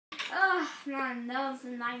man, that was a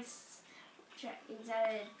nice trick. It's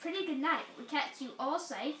a pretty good night. We kept you all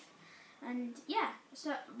safe, and yeah.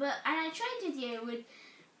 And I trained with you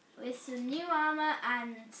with some new armor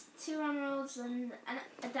and 2 emeralds and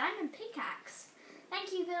a diamond pickaxe.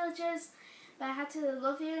 Thank you, villagers. But I had to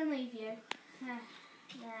love you and leave you. Man,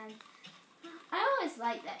 I always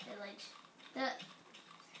liked that village. At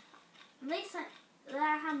least I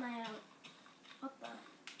had my own. What the?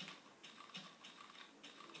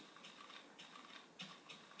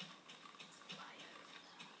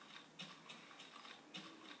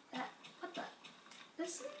 What the?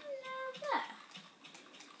 There's something over there.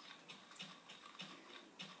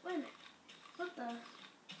 Wait a minute. What the?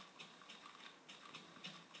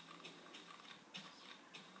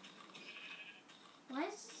 Why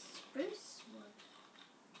is spruce wood?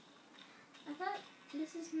 I thought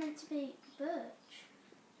this is meant to be birch.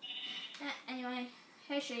 Anyway,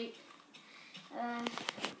 hey sheep.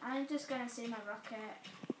 I'm just gonna see my rocket.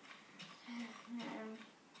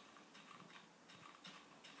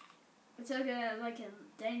 I took a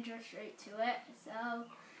dangerous route to it, so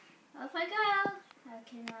off I go.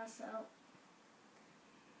 Okay, now so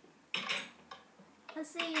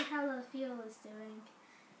let's see how the fuel is doing.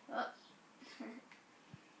 Oh.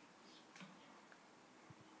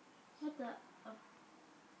 What the? Oh.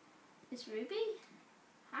 It's ruby?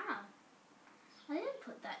 How? I didn't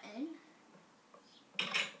put that in.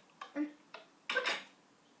 And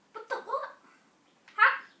what the what?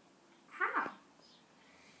 How?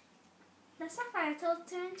 The sapphire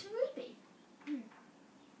turned into ruby.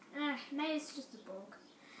 Maybe it's just a bug.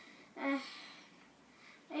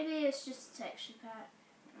 Maybe it's just a texture pack.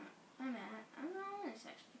 Wait a minute, I don't know a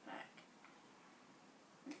texture pack.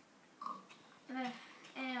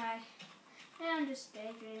 Anyway, maybe I'm just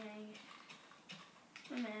daydreaming.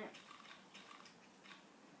 Wait a minute.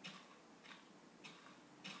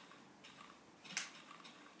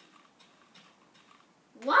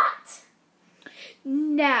 What?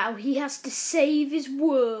 Now he has to save his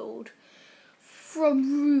world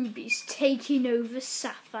from rubies taking over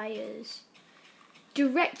sapphires.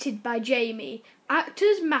 Directed by Jamie,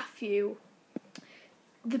 actors Matthew.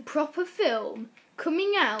 The proper film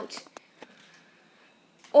coming out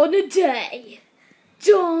on a day.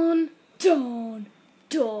 Dawn, dawn,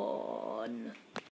 dawn.